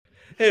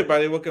Hey,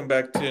 everybody, welcome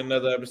back to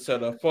another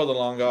episode of For the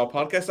Long Haul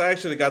podcast. I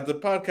actually got the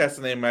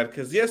podcast name right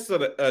because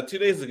yesterday, 2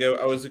 days ago,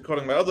 I was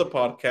recording my other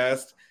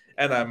podcast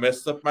and I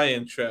messed up my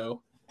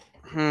intro.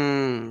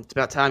 It's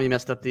about time you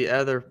messed up the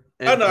other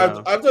Oh, no, I've,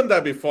 intro. I've done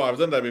that before. I've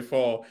done that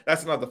before.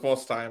 That's not the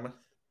first time.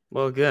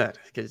 Well, good,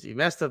 because you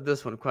messed up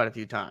this one quite a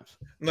few times.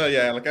 No,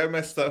 yeah, like I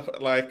messed up.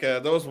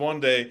 There was one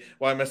day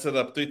where I messed it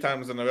up 3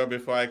 times in a row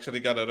before I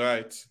actually got it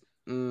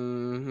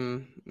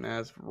right.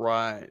 That's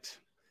right.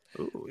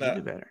 Ooh, you No,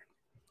 do better.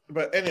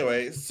 but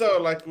anyway,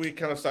 so we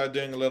kind of started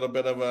doing a little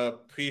bit of a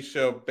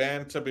pre-show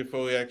banter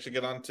before we actually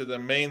get on to the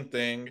main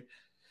thing.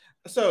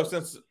 So,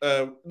 since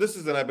this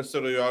is an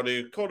episode we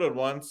already recorded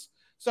once,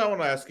 so I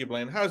want to ask you,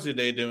 Blaine, how's your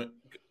day doing?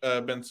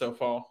 Been so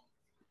far?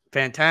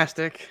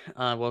 Fantastic.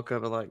 I woke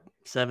up at like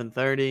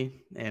 7:30,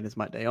 and it's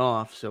my day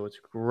off, so it's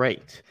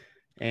great.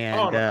 Oh,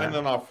 And and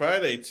then on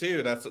Friday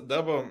too. That's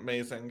double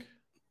amazing.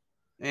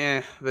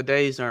 the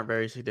days aren't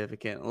very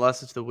significant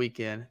unless it's the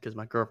weekend, because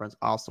my girlfriend's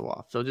also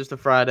off. So just a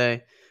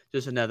Friday,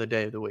 just another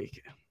day of the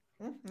week.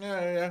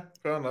 Yeah.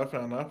 Fair enough.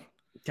 Fair enough.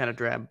 Kind of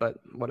drab, but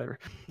whatever.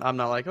 I'm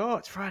not like, oh,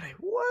 it's Friday.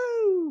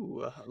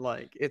 Woo!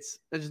 Like it's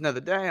just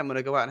another day. I'm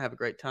gonna go out and have a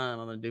great time.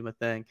 I'm gonna do my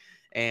thing,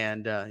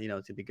 and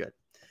it's gonna be good.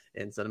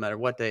 And so no matter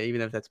what day,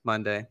 even if that's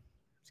Monday,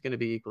 it's gonna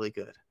be equally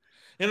good.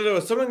 There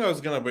was something I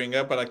was gonna bring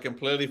up, but I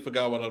completely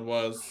forgot what it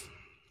was.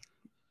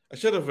 I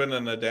should have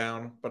written it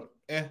down, but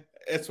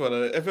it's what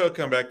it is. If it'll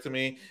come back to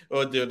me,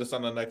 we'll do this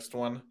on the next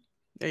one.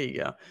 There you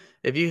go.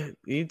 If you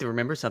need to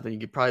remember something,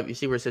 you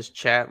see where it says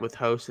chat with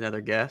host and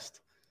other guest.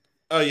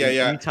 Oh yeah, You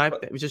yeah. type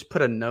that. Just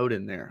put a note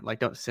in there. Like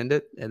don't send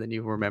it, and then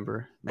you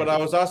remember. But I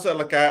Maybe. was also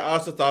I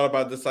also thought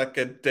about this like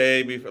a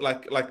day before,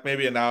 like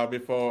maybe an hour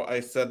before I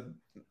set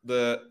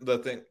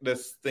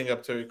this thing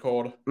up to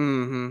record.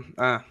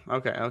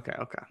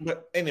 Okay.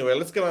 But anyway,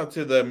 let's get on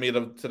to the meat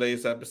of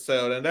today's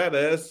episode, and that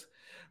is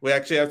we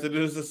actually have to do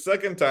this a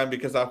second time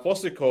because our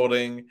first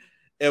recording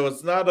it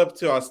was not up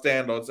to our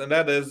standards, and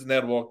that is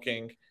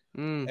networking.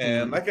 And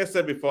Mm-hmm. like I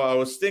said before, I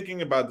was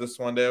thinking about this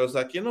one day. I was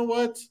like, you know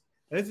what?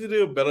 I need to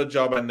do a better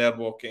job at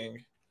networking.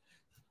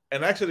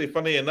 And actually,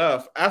 funny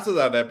enough, after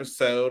that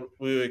episode,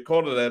 we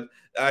recorded it.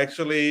 I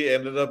actually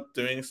ended up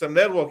doing some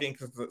networking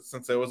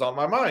since it was on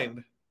my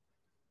mind.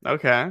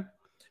 Okay.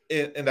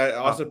 And that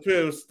Oh, also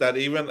proves that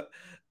even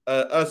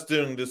us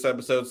doing these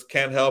episodes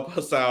can help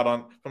us out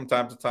on from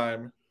time to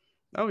time.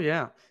 oh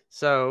yeah.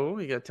 So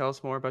you got to tell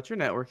us more about your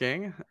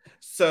networking.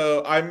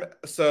 So one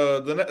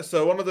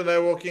of the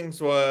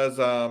networkings was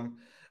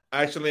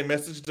I actually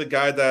messaged the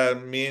guy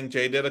that me and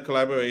Jay did a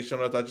collaboration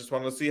with. I just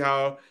wanted to see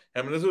how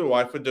him and his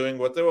wife were doing,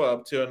 what they were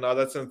up to, and all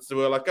that. Since we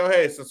were like, oh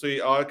hey, since we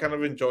all kind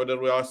of enjoyed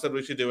it, we all said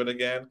we should do it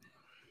again.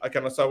 I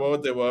kind of saw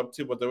what they were up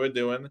to, what they were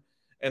doing,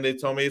 and they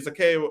told me it's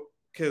okay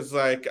because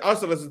I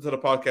also listened to the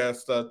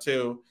podcast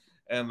too,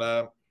 and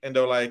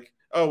they're like,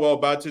 oh well,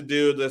 about to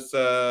do this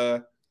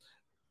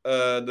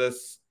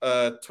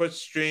Twitch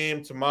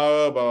stream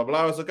tomorrow, blah blah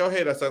blah. I was like, oh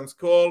hey, that sounds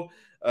cool.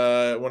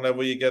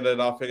 Whenever you get it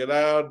all figured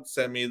out,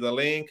 send me the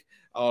link.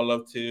 I'll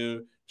love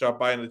to drop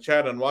by in the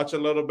chat and watch a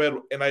little bit,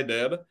 and I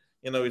did.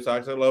 We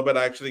talked a little bit.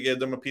 I actually gave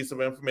them a piece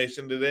of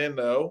information they didn't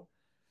know,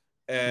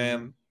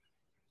 Mm-hmm.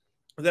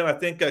 and then I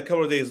think a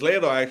couple of days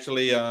later, I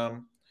actually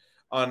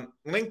on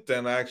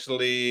LinkedIn, I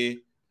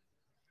actually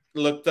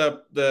looked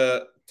up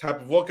the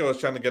type of work I was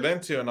trying to get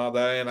into and all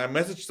that, and I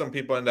messaged some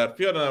people in that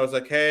field, and I was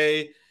like,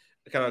 hey,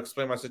 I kind of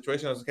explained my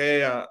situation. I was like, hey,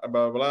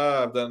 blah, blah,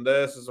 blah, I've done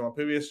this. This is my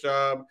previous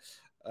job.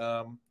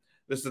 Um,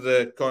 this is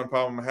the current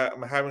problem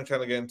I'm having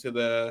trying to get into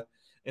the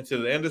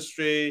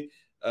industry.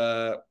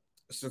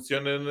 Since you're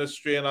in the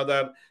industry and all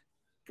that,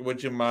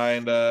 would you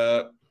mind?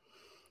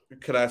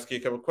 Could I ask you a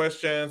couple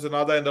questions and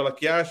all that? And they're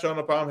like, yeah, sure,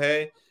 no problem.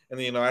 Hey, and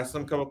then I asked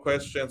them a couple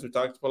questions. We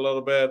talked for a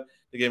little bit.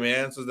 They gave me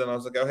answers. Then I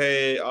was like, oh,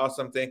 hey,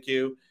 awesome, thank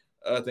you.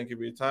 Thank you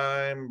for your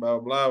time. Blah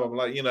blah blah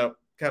blah.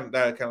 Kind of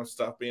that kind of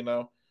stuff.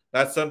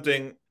 That's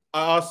something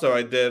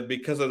I did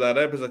because of that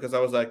episode because I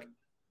was like,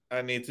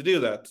 I need to do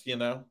that.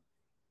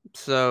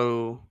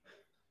 So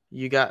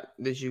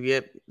did you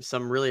get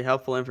some really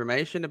helpful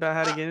information about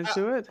how to I, get I,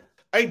 into it?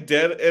 I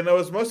did, and it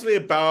was mostly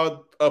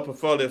about a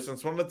portfolio.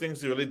 Since one of the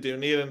things you really do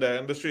need in the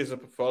industry is a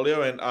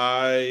portfolio, and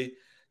I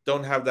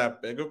don't have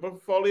that big of a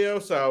portfolio,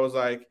 so I was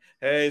like,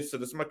 "Hey, so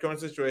this is my current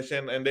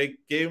situation," and they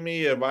gave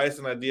me advice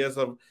and ideas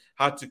of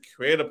how to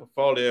create a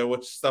portfolio,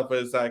 which stuff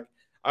is like,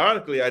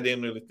 ironically, I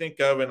didn't really think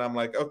of, and I'm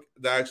like, okay,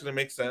 that actually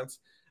makes sense.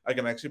 I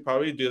can actually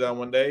probably do that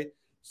one day.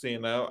 So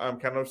I'm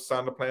kind of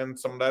starting to plan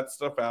some of that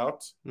stuff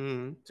out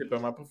Mm-hmm. to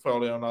build my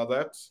portfolio and all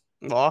that.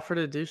 Well, offer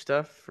to do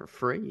stuff for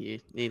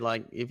free.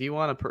 Like if you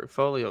want a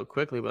portfolio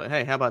quickly, but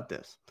hey, how about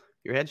this?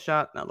 Your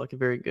headshot not looking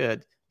very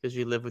good because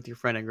you live with your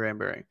friend in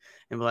Granbury,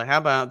 and be like, how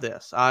about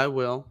this? I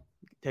will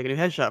take a new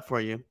headshot for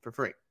you for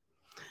free,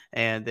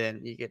 and then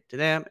you get to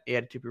them,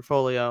 add it to your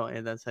portfolio,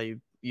 and that's how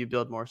you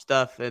build more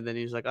stuff. And then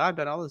he's like, oh, I've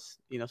done all this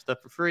stuff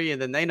for free,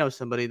 and then they know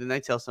somebody, then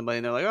they tell somebody,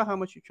 and they're like, oh, how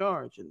much you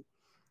charge, and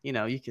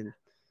you can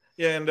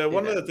Yeah, and do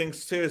one of that. the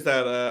things too is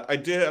that I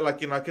do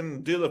I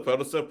can do the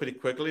photo stuff pretty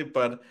quickly,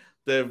 but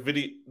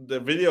the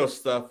video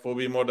stuff will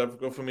be more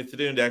difficult for me to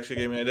do, and they actually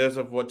gave me ideas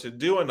of what to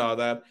do and all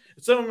that.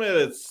 Some of it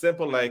is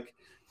simple, like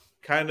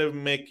kind of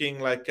making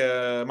like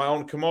my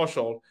own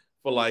commercial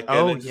for like an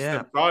Oh yeah,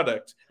 existing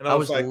product. And I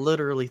was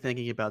literally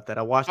thinking about that.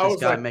 I watched I this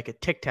was guy like, make a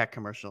Tic Tac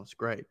commercial. It's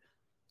great.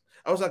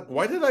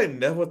 why did I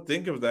never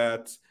think of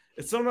that?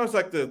 It's sometimes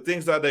like the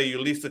things that you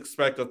least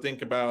expect or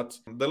think about.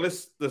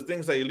 The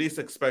things that you least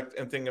expect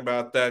and think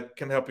about that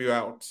can help you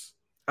out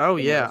Oh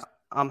the yeah, most.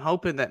 I'm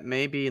hoping that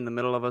maybe in the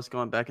middle of us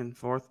going back and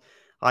forth,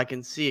 I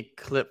can see a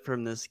clip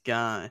from this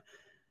guy.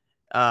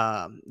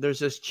 There's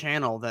this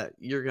channel that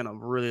you're gonna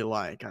really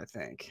like, I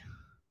think,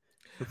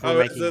 if we're Oh,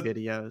 is making it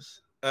videos.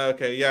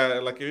 okay? Yeah,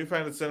 like if you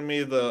find it, send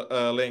me the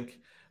link.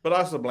 But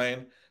also,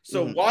 Blaine.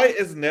 So, Hmm. why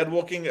is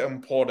networking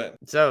important?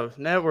 So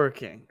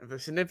networking, the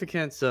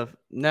significance of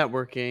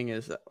networking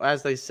is,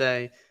 as they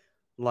say,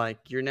 like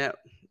your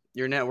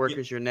network Y-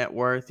 is your net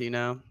worth.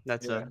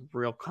 That's Yeah, a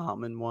real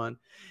common one.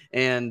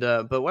 And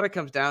but what it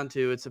comes down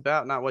to, it's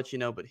about not what you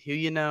know, but who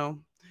you know.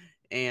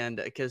 And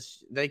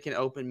because they can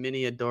open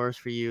many a doors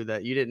for you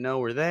that you didn't know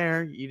were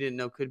there, you didn't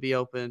know could be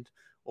opened,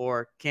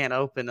 or can't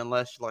open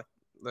unless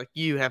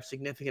you have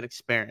significant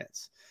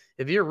experience.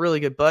 If you're really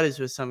good buddies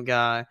with some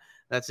guy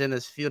that's in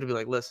this field, to be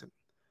like, listen,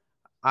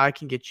 I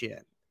can get you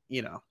in,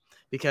 you know,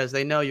 because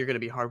they know you're going to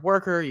be a hard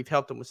worker. You've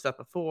helped them with stuff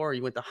before.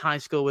 You went to high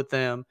school with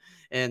them.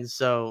 And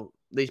so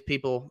these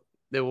people,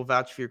 they will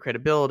vouch for your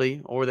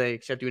credibility, or they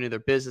accept you into their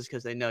business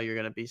because they know you're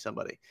going to be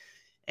somebody.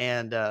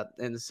 And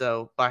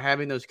so by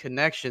having those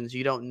connections,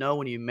 you don't know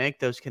when you make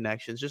those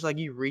connections, just like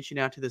you reaching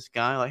out to this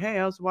guy, like, hey,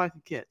 how's the wife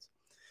and kids?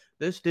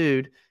 This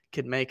dude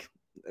could make,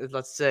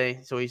 let's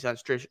say, so he's on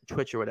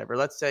Twitch or whatever.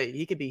 Let's say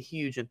he could be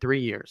huge in 3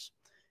 years.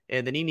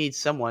 And then he needs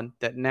someone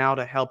that now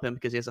to help him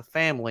because he has a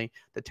family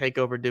to take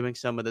over doing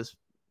some of this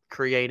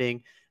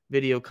creating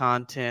video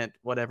content,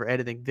 whatever,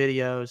 editing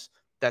videos,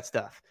 that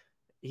stuff.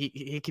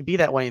 He could be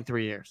that way in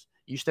 3 years.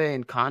 You stay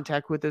in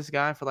contact with this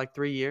guy for like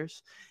 3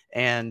 years,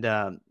 and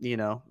and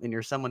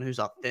you're someone who's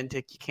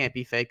authentic. You can't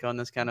be fake on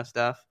this kind of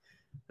stuff.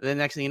 The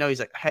next thing you know, he's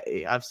like,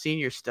 "Hey, I've seen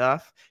your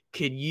stuff.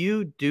 Could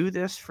you do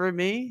this for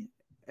me?"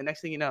 And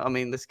next thing you know, I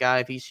mean, this guy,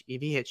 if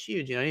he hits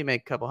huge, he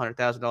make a couple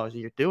 $100,000 a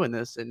year doing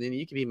this, and then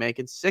you could be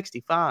making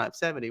 65,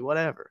 70,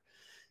 whatever,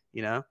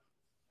 you know.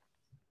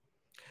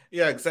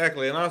 yeah,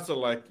 exactly. And also,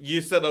 like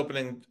you said,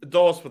 opening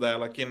doors for that.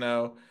 Like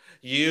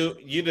you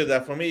did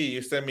that for me.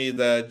 You sent me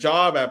the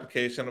job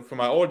application for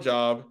my old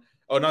job,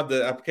 or not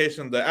the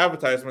application, the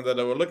advertisement that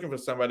they were looking for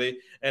somebody.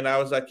 And I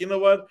was like, you know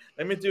what?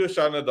 Let me do a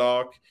shot in the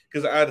dark.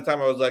 Because at the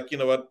time I was like, you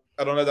know what?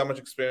 I don't have that much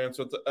experience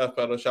with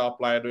Photoshop,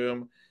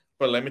 Lightroom,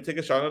 but let me take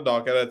a shot in the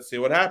dark at it, see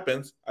what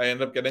happens. I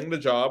end up getting the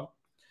job,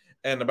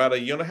 and about a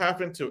year and a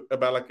half into,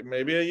 about like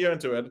maybe a year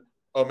into it,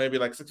 or maybe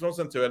like 6 months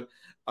into it,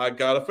 I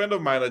got a friend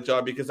of mine a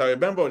job because I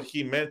remember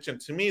he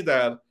mentioned to me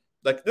that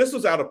like this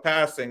was out of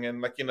passing,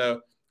 and like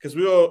because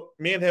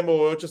me and him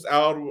were just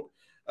out.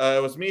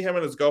 It was me, him,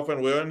 and his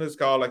girlfriend. We were in his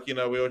car, like we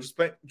were just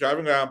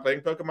driving around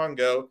playing Pokemon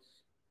Go.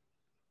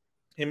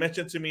 He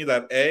mentioned to me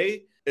that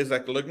A is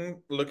like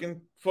looking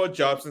for a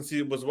job since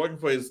he was working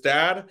for his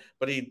dad,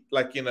 but he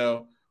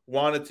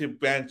wanted to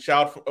branch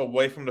out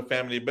away from the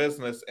family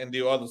business and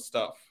do other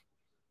stuff.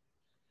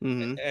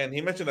 Mm-hmm. And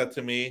he mentioned that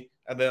to me.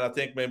 And then I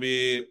think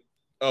maybe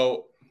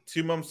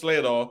 2 months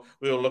later,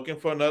 we were looking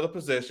for another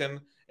position,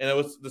 and it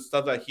was the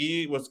stuff that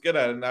he was good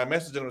at. And I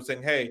messaged him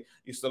saying, "Hey,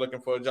 you still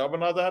looking for a job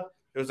and all that?"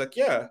 He was like,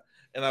 "Yeah."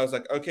 And I was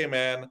like, "Okay,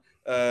 man,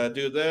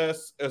 do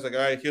this." It was like, "All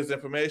right, here's the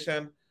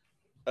information.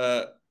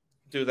 Uh,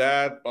 do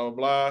that." Blah blah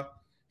blah.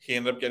 He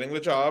ended up getting the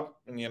job,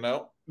 and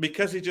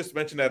because he just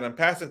mentioned that in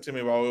passing to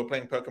me while we were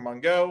playing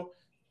Pokemon Go,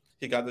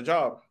 he got the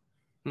job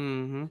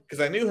Mm-hmm.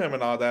 because I knew him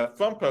and all that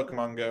from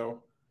Pokemon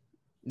Go.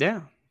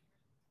 Yeah,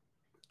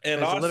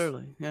 And it's also,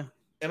 literally, yeah.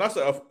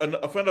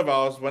 a friend of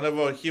ours,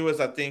 whenever he was,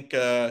 I think,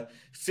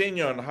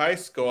 senior in high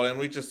school, and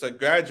we just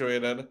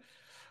graduated,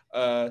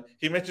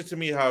 he mentioned to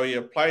me how he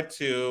applied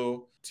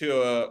to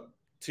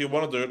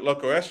one of the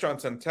local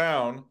restaurants in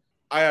town.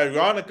 I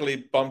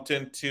ironically bumped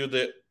into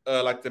the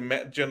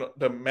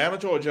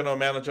manager or general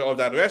manager of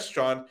that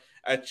restaurant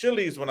at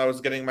Chili's when I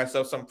was getting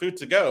myself some food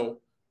to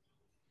go.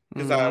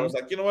 Because I Mm-hmm. was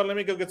like, you know what, let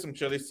me go get some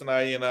Chili's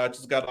tonight. I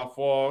just got off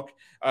work.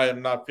 I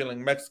am not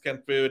feeling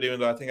Mexican food, even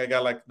though I think I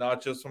got like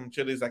nachos from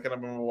Chili's. I can't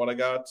remember what I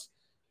got.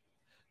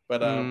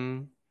 But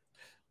Mm-hmm.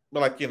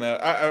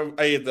 I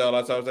ate the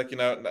lot, so I was like,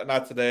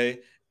 not today.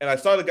 And I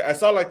saw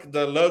like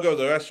the logo of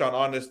the restaurant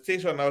on this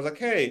T-shirt, and I was like,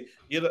 hey,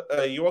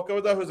 you walk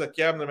over there? Who's like,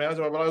 yeah, I'm the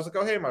manager. But I was like,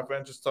 oh, hey, my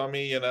friend just told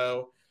me,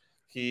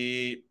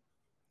 he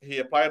he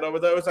applied over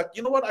there. It was like,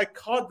 you know what? I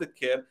called the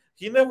kid.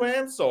 He never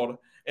answered.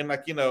 And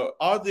like,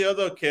 all the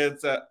other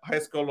kids at high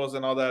schoolers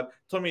and all that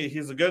told me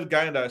he's a good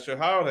guy and that I should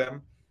hire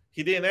him.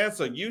 He didn't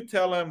answer. You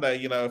tell him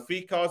that, if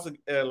he calls,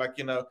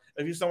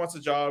 if he still wants a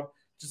job,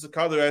 just to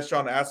call the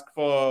restaurant, ask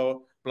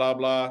for blah,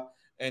 blah.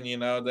 And,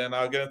 then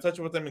I'll get in touch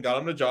with him and got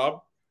him the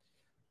job.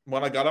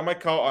 When I got on my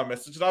call, I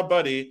messaged our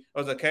buddy. I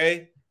was like,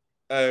 hey,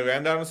 I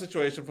ran down the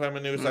situation for him.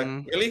 And he was like,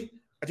 Mm-hmm. really?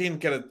 I didn't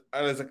get it.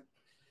 I was like,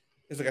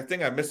 He's like, I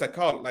think I missed that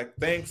call. Like,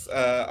 thanks.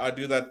 I'll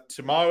do that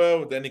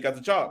tomorrow. Then he got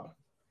the job.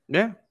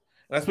 Yeah. And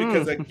that's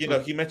because, like,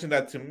 he mentioned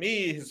that to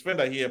me, his friend,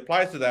 that he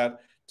applies to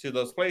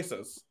those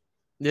places.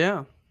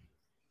 Yeah.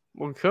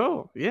 Well,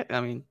 cool. Yeah. I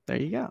mean, there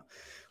you go.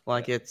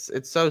 Like, it's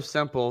so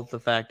simple. The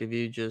fact of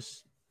you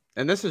just,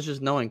 and this is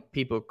just knowing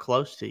people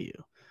close to you.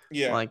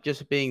 Yeah. Like,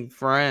 just being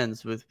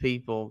friends with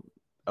people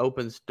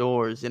opens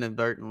doors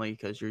inadvertently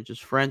because you're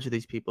just friends with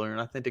these people. You're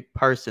an authentic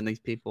person. These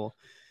people,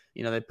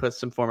 they put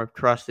some form of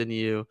trust in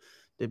you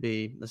to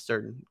be a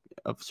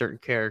certain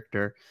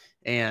character,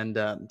 and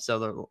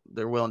so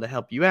they're willing to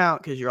help you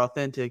out because you're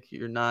authentic,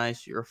 you're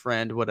nice, you're a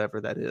friend, whatever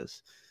that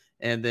is.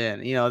 And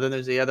then then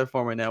there's the other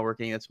form of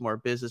networking that's more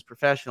business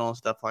professional and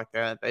stuff like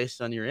that,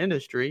 based on your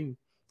industry.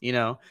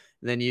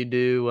 Then you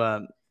do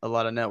a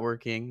lot of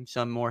networking,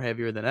 some more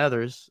heavier than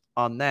others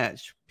on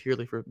that,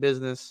 purely for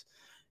business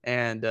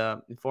and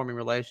forming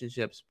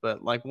relationships.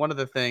 But like one of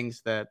the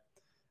things that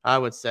I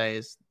would say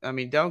is, I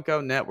mean, don't go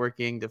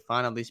networking to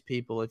find all these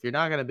people if you're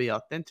not going to be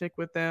authentic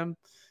with them.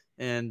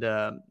 And,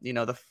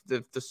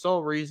 the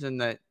sole reason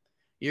that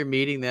you're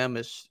meeting them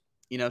is,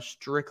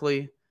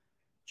 strictly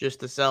just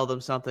to sell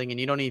them something, and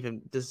you don't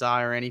even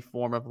desire any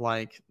form of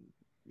like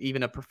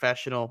even a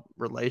professional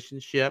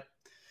relationship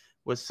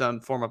with some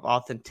form of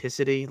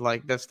authenticity,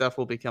 like that stuff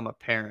will become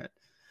apparent.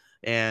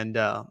 And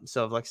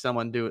so if like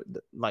someone do it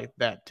like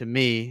that to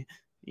me,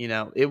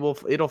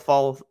 it'll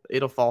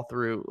fall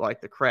through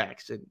like the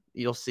cracks, and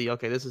you'll see,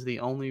 okay, this is the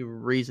only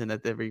reason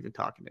that they're even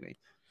talking to me.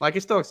 Like,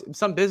 it's still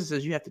some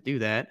businesses, you have to do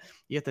that.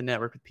 You have to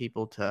network with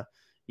people to,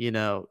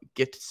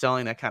 get to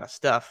selling that kind of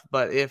stuff.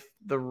 But if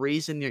the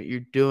reason that you're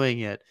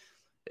doing it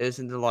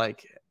isn't to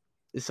like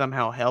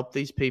somehow help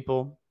these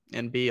people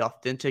and be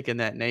authentic in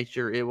that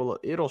nature,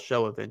 it'll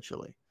show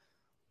eventually.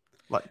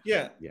 Like,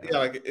 yeah.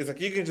 Like, it's like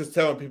you can just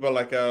tell when people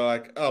like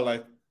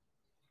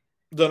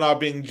they're not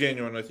being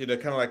genuine with you. They're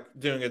kind of like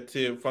doing it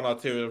for an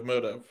ulterior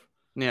motive.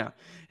 Yeah.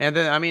 And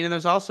then, I mean, and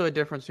there's also a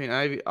difference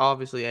between,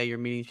 obviously, A, you're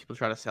meeting people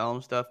trying to sell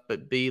them stuff,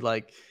 but B,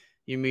 like,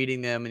 you're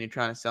meeting them and you're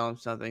trying to sell them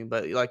something,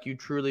 but like you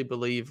truly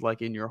believe,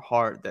 like in your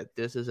heart, that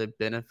this is a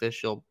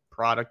beneficial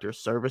product or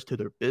service to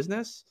their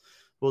business.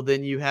 Well,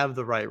 then you have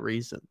the right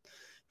reason.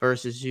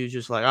 Versus you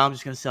just like, oh, I'm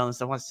just going to sell them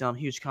stuff. I want to sell them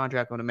a huge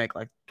contract. I'm going to make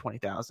like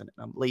 20,000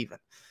 and I'm leaving.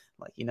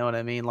 Like, you know what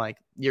I mean? Like,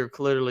 your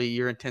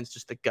intent's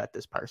just to gut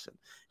this person,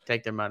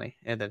 take their money,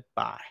 and then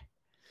bye.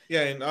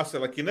 Yeah, and also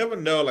like you never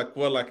know like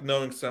what like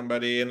knowing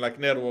somebody and like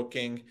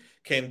networking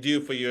can do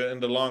for you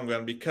in the long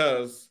run,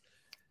 because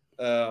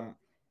um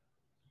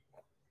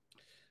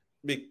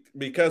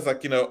because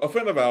like a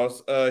friend of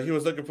ours, he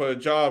was looking for a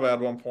job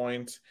at one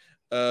point.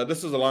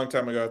 This was a long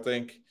time ago, I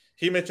think.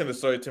 He mentioned the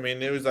story to me,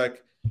 and he was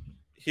like,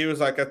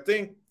 I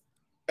think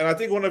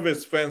one of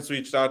his friends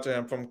reached out to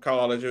him from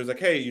college. He was like,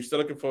 "Hey, you still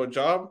looking for a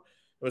job?"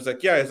 It was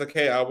like, "Yeah." He's like,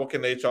 "Hey, I work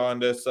in HR in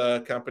this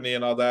company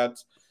and all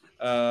that.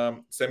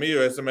 Send me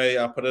your resume.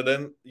 I'll put it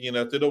in,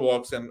 through the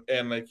works,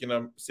 and like,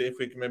 see if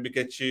we can maybe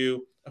get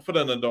you a foot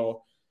in the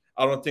door."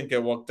 I don't think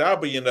it worked out,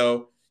 but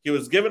he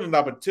was given an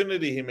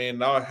opportunity he may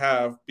not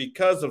have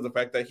because of the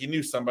fact that he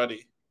knew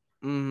somebody.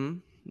 Mm-hmm.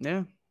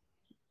 Yeah.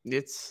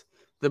 It's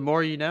the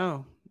more you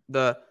know,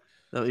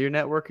 your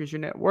network is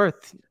your net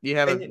worth. You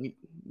have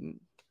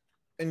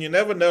and you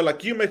never know,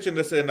 like you mentioned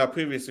this in our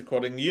previous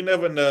recording, you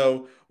never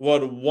know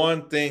what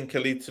one thing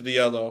can lead to the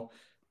other.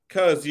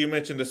 Because you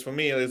mentioned this for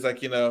me, it's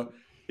like,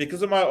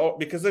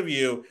 because of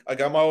you, I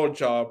got my old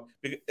job.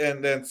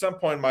 And then at some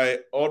point, my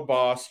old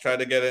boss tried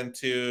to get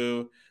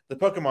into the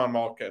Pokemon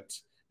market.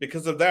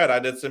 Because of that, I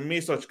did some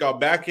research,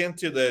 got back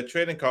into the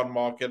trading card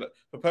market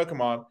for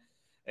Pokemon.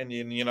 And,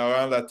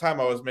 around that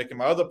time, I was making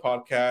my other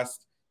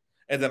podcast.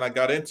 And then I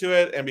got into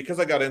it. And because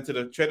I got into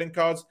the trading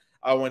cards,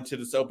 I went to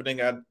this opening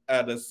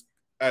at this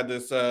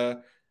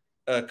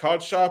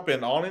card shop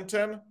in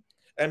Arlington,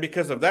 and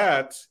because of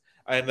that,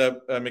 I ended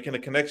up making a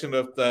connection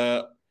with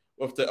the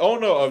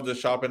owner of the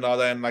shop and all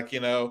that. And like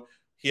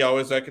he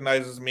always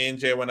recognizes me and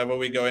Jay whenever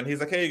we go, and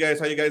he's like, "Hey, you guys,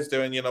 how you guys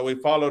doing?" We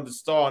followed the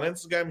store on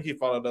Instagram. He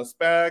followed us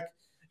back,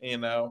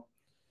 and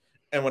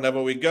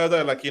whenever we go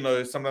there, like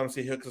sometimes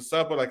he hooks us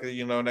up with like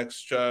an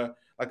extra,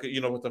 like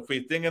with a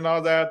free thing and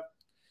all that.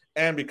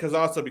 And because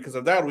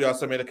of that, we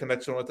also made a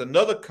connection with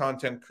another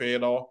content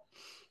creator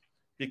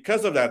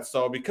because of that.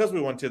 So because we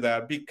went to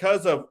that,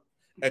 because of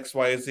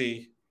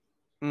XYZ,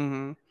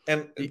 mm-hmm.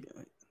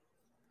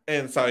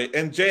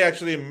 and Jay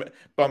actually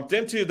bumped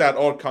into that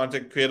old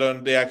content creator,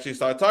 and they actually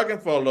started talking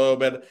for a little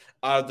bit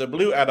out of the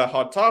blue at a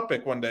Hot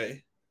Topic one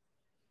day.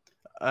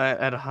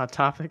 At a Hot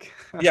Topic?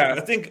 Yeah, I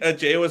think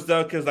Jay was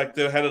there because like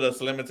they had this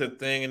limited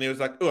thing, and he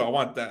was like, "Oh, I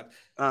want that."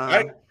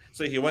 Right?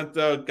 So he went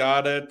there,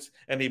 got it,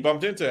 and he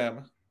bumped into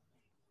him.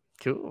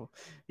 Cool.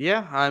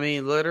 Yeah, I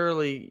mean,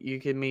 literally, you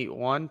can meet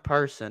one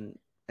person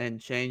and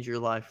change your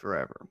life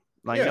forever.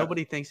 Like,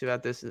 nobody thinks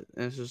about this. And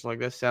it's just like,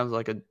 this sounds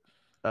like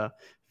a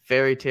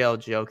fairy tale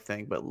joke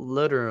thing, but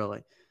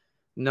literally,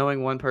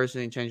 knowing one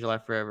person can change your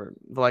life forever.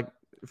 Like,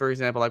 for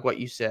example, like what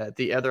you said,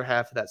 the other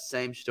half of that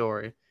same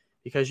story,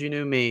 because you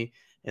knew me,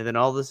 and then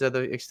all this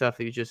other stuff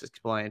that you just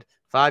explained,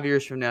 5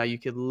 years from now, you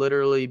could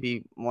literally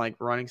be like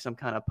running some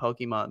kind of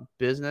Pokemon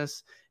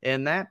business,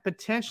 and that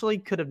potentially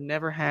could have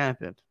never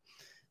happened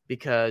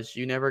because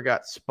you never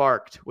got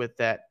sparked with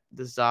that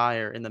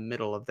desire in the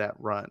middle of that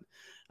run.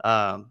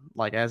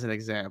 Like as an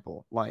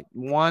example, like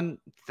one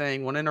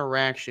thing, one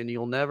interaction,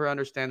 you'll never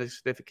understand the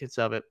significance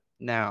of it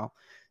now.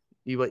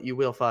 You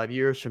will 5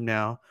 years from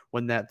now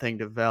when that thing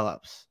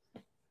develops.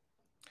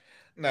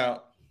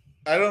 Now,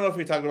 I don't know if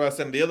we talked about this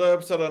in the other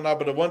episode or not,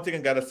 but the one thing I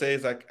gotta say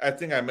is like I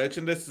think I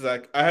mentioned this is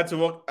like I had to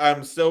work.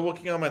 I'm still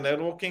working on my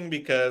networking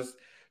because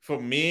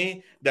for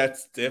me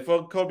that's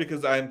difficult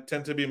because I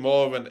tend to be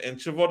more of an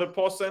introverted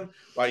person.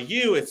 Like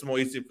you, it's more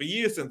easy for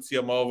you since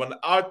you're more of an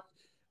art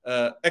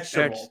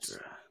extrovert.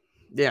 Extra.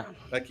 Yeah.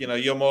 Like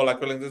you're more like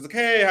willing to like,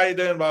 hey, how you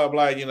doing? Blah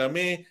blah blah.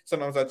 Me.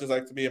 Sometimes I just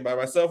like to be by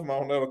myself in my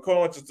own little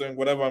corner, just doing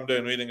whatever I'm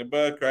doing, reading a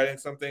book, writing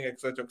something,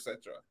 etc., etc.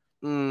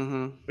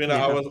 Mm-hmm. I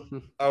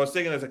Yeah. was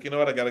thinking, it's like,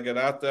 what, I gotta get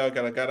out there, I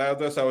gotta get out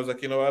there. So I was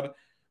like, what,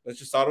 let's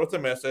just start with a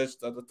message,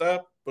 da da da,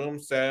 boom,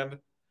 send.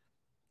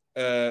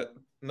 Uh,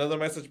 Another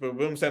message, but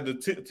boom, send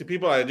it to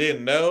people I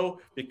didn't know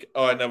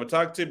or I never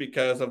talked to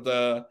because of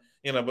the,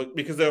 but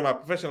because they were my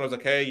profession. I was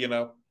like, hey,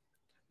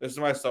 this is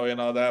my story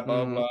and all that,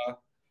 blah Mm-hmm. blah.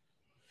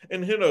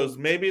 And who knows?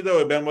 Maybe they'll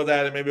remember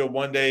that, and maybe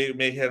one day it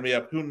may hit me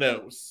up. Who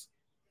knows?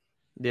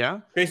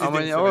 Yeah. Crazy I things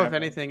mean, can or if happen.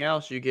 anything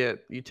else, you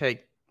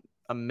take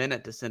a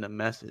minute to send a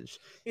message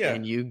Yeah,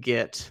 and you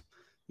get,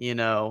 you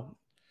know,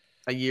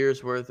 a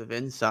year's worth of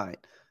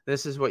insight.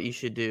 This is what you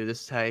should do.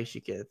 This is how you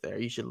should get there.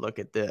 You should look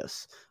at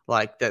this.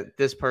 Like that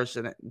this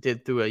person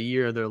did through a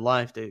year of their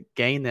life to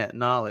gain that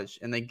knowledge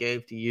and they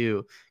gave to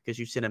you because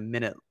you sent a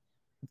minute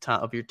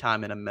of your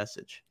time in a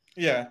message.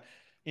 yeah.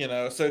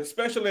 So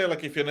especially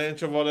like if you're an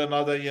introvert and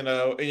other,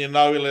 and you're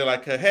not really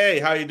like, hey,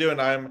 how you doing?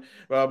 I'm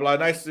blah blah.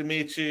 Nice to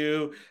meet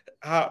you.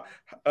 How,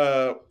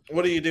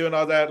 what are you doing?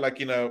 All that, like,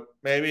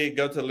 maybe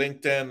go to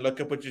LinkedIn, look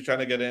up what you're trying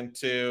to get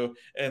into,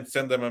 and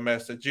send them a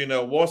message.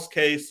 Worst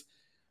case,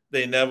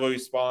 they never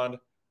respond.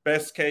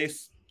 Best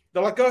case,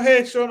 they're like, oh,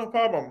 hey, sure, no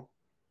problem.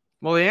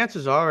 Well, the answer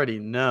is already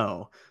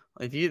no.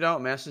 If you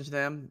don't message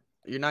them,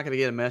 you're not going to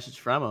get a message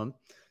from them.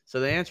 So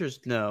the answer is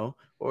no.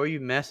 Or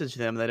you message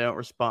them, they don't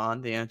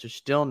respond. The answer is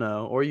still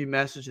no. Or you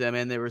message them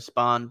and they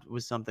respond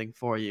with something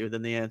for you.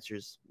 Then the answer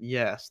is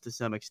yes to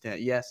some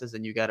extent. Yes, as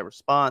in you got a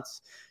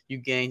response, you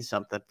gain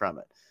something from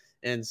it.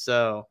 And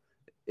so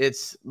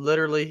it's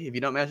literally, if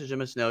you don't message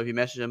them, it's no. If you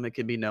message them, it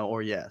could be no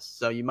or yes.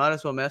 So you might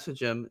as well message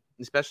them,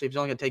 especially if it's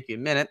only going to take you a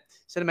minute.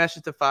 Send a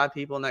message to 5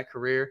 people in that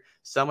career.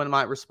 Someone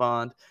might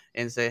respond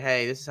and say,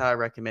 hey, this is how I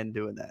recommend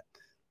doing that.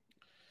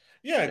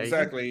 Yeah, There you go.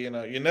 exactly.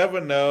 You never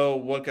know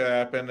what could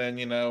happen.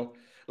 And,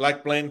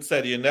 like Blaine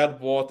said, your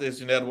net worth is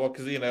your net worth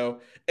because,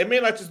 it may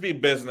not just be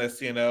business,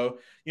 You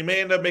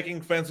may end up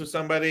making friends with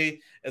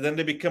somebody and then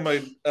they become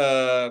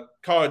a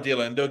car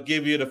dealer and they'll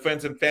give you the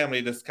friends and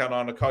family discount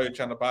on the car you're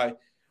trying to buy.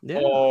 Yeah.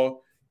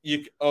 Or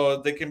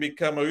they can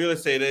become a real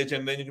estate agent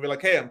and then you can be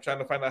like, hey, I'm trying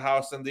to find a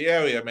house in the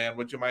area, man.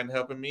 Would you mind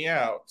helping me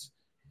out?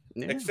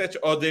 Yeah.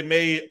 Etc. Or they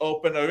may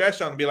open a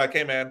restaurant and be like,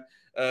 hey, man,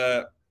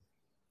 uh,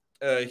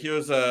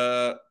 here's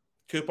a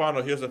coupon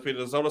or here's a free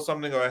dessert or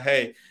something, or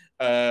hey,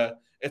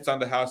 it's on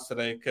the house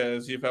today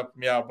because you've helped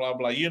me out, blah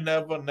blah. You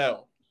never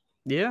know.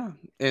 Yeah.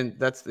 And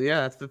that's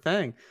the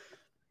thing.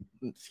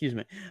 Excuse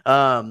me.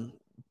 Um,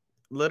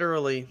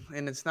 Literally,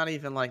 and it's not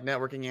even like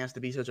networking has to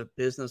be such a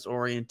business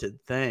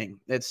oriented thing.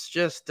 It's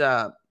just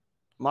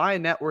my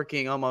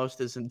networking almost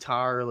is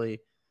entirely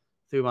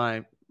through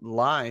my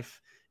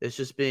life. It's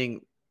just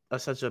being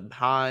such a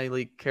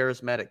highly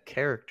charismatic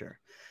character.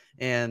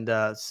 And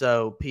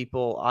so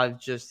people, I've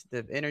just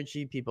the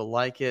energy, people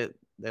like it.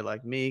 They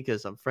like me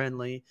because I'm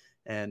friendly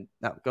and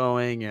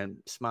outgoing and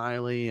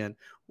smiley and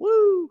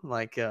woo.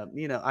 Like,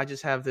 I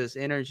just have this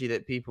energy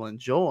that people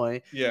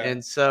enjoy. Yeah,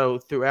 And so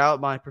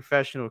throughout my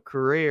professional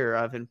career,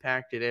 I've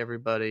impacted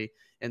everybody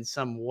in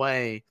some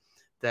way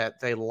that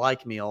they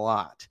like me a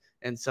lot.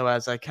 And so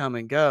as I come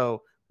and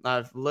go,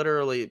 I've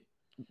literally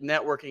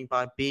networking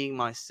by being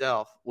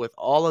myself with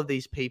all of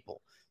these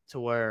people to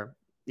where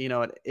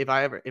if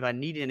I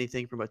need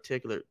anything from a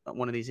particular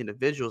one of these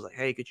individuals, like,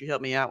 hey, could you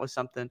help me out with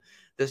something,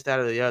 this, that,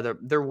 or the other,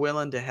 they're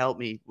willing to help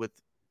me with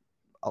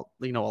a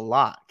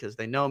lot because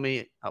they know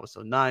me. I was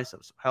so nice, I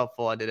was so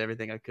helpful, I did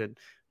everything I could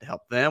to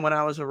help them when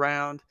I was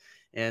around.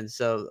 And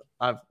so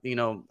I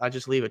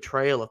just leave a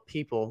trail of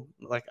people,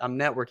 like I'm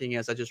networking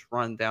as I just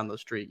run down the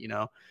street,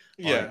 yeah,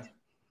 like.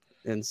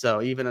 And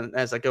so even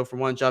as I go from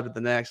one job to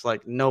the next,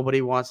 like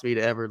nobody wants me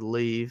to ever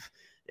leave.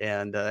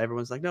 And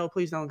everyone's like, no,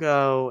 please don't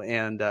go.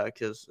 And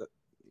because,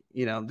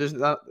 there's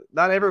not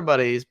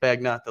everybody is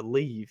begged not to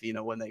leave,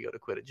 when they go to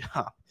quit a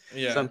job.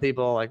 yeah, Some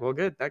people are like, well,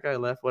 good, that guy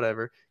left,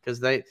 whatever.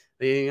 Because the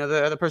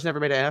other person never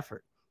made an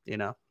effort,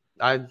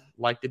 I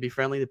like to be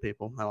friendly to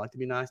people. I like to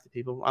be nice to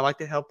people. I like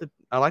to help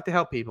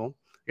people.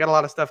 I got a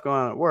lot of stuff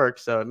going on at work,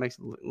 so it makes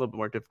it a little bit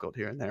more difficult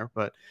here and there.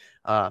 But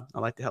I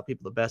like to help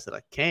people the best that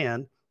I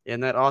can,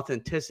 and that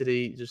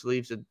authenticity just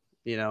leaves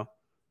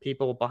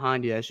people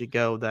behind you as you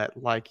go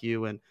that like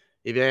you. And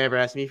if they ever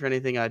ask me for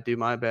anything, I do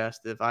my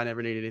best. If I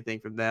never need anything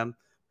from them,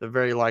 they're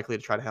very likely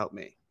to try to help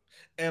me.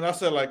 And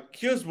also, like,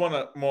 here's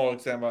one more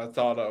example I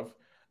thought of.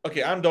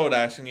 Okay, I'm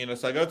DoorDashing,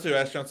 so I go to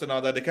restaurants and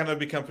all that. They kind of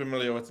become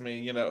familiar with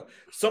me,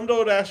 Some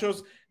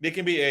DoorDashers, they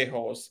can be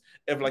a-holes.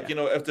 If, like,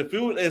 Yeah. If the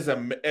food is,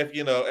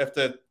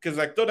 because,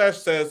 like, DoorDash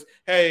says,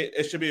 hey,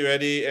 it should be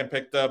ready and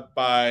picked up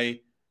by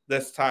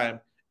this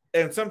time.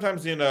 And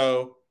sometimes,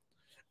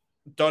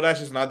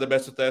 DoorDash is not the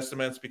best with the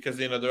estimates because,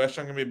 the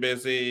restaurant can be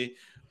busy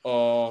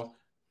or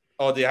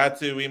they had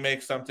to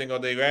remake something, or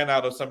they ran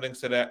out of something,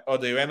 or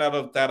they ran out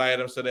of that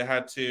item, so they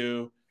had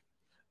to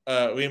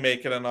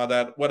remake it and all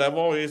that.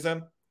 Whatever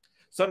reason,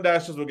 some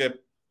dashers will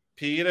get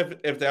peed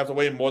if they have to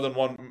wait more than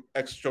 1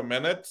 extra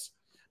minute.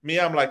 Me,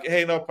 I'm like,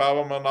 hey, no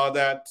problem and all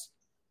that.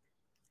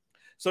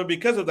 So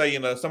because of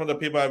that, some of the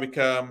people have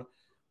become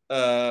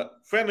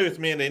friendly with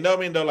me, and they know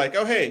me, and they're like,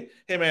 oh, hey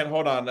man,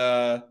 hold on,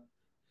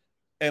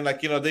 and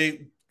like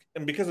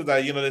and because of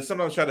that, they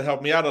sometimes try to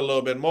help me out a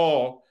little bit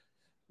more,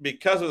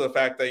 because of the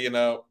fact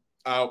that,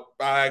 I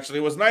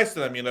actually was nice to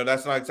them.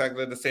 That's not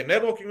exactly the same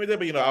networking we did,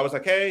 but, I was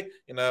like, hey,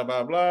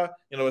 blah, blah.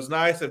 It's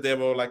nice if they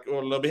were like a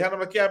little behind. I'm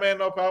like, yeah, man,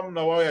 no problem.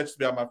 No worry. I just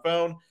be on my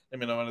phone. Let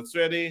me know when it's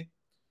ready.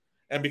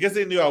 And because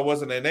they knew I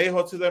wasn't an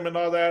a-hole to them and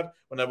all that,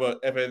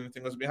 if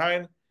anything was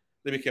behind,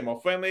 they became more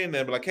friendly. And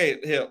they'd be like, hey,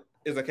 here.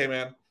 It's like, hey,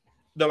 man.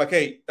 They're like,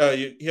 hey,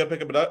 you here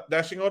pick up a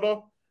dashing order?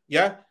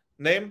 Yeah?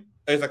 Name?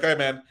 It's like, all right,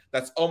 man,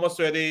 that's almost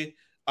ready.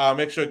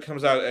 Make sure it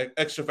comes out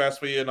extra fast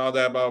for you and all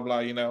that, blah,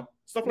 blah,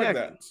 stuff like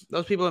that.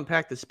 Those people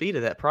impact the speed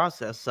of that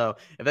process. So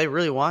if they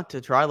really want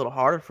to try a little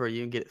harder for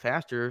you and get it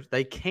faster,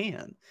 they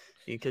can,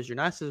 because you're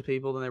nice to the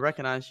people, then they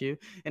recognize you.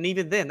 And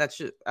even then, that's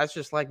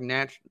just like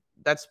natural.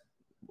 That's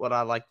what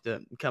I like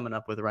to coming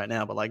up with right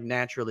now, but like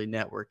naturally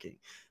networking.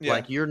 Yeah.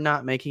 Like you're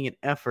not making an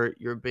effort.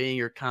 You're being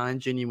your kind,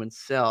 genuine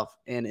self.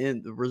 And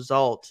in the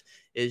result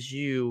is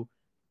you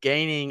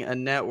gaining a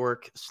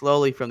network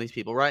slowly from these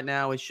people. Right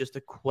now, it's just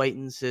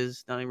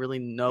acquaintances, don't really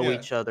know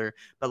each other.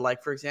 But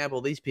like, for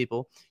example, these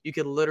people, you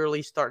could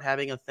literally start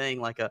having a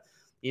thing like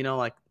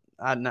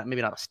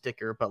maybe not a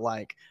sticker, but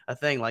like a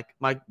thing like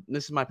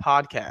this is my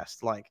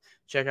podcast. Like,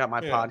 check out my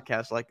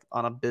podcast, like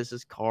on a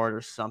business card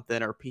or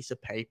something, or a piece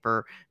of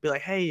paper. Be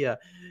like, hey,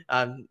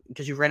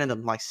 because you've ran into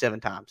them like 7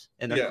 times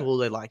and they're cool.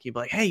 They like you. Be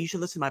like, hey, you should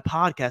listen to my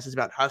podcast. It's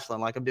about hustling,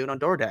 like I'm doing on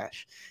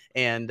DoorDash,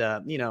 and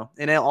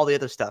and all the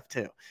other stuff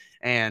too.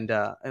 And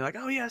like,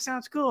 oh yeah,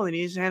 sounds cool. And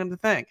you just hand them the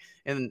thing,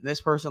 and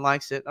this person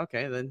likes it.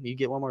 Okay, then you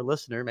get one more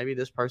listener. Maybe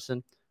this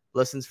person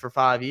listens for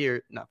 5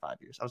 years, not 5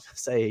 years. I was going to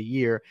say a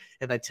year,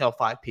 and they tell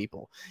 5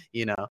 people,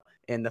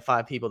 and the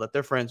 5 people that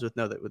they're friends with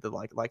know that they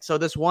like. So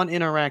this one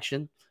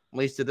interaction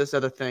leads to this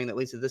other thing that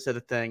leads to this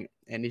other thing,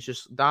 and it's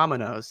just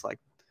dominoes. Like,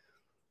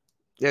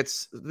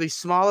 it's the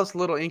smallest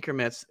little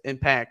increments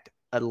impact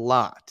a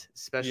lot,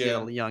 especially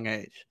at a young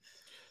age.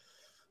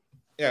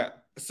 Yeah.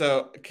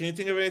 So, can you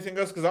think of anything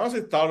else? Because I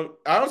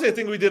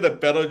think we did a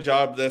better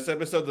job this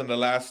episode than the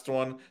last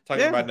one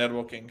talking about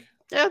networking.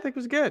 Yeah, I think it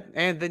was good.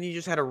 And then you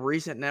just had a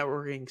recent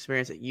networking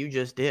experience that you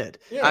just did.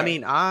 Yeah. I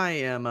mean, I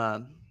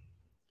am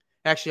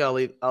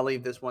actually I'll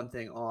leave this one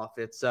thing off.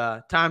 It's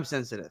time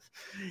sensitive,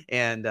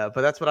 and but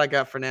that's what I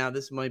got for now.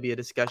 This might be a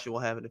discussion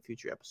we'll have in a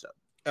future episode.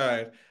 All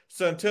right.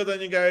 So until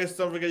then, you guys,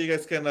 don't forget you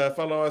guys can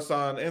follow us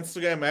on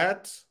Instagram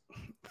at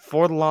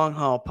For the Long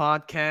Haul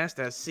Podcast,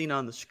 as seen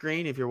on the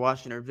screen. If you're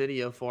watching our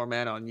video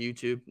format on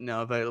YouTube,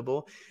 now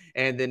available.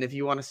 And then if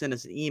you want to send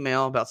us an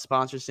email about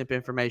sponsorship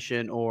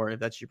information, or if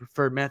that's your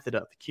preferred method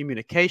of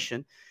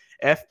communication,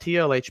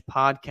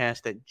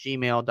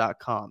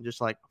 ftlhpodcast@gmail.com.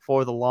 Just like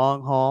For the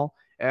Long Haul,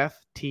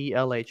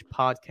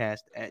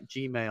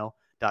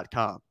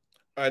 ftlhpodcast@gmail.com.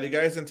 All right, you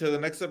guys, until the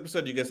next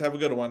episode, you guys have a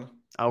good one.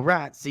 All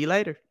right. See you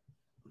later.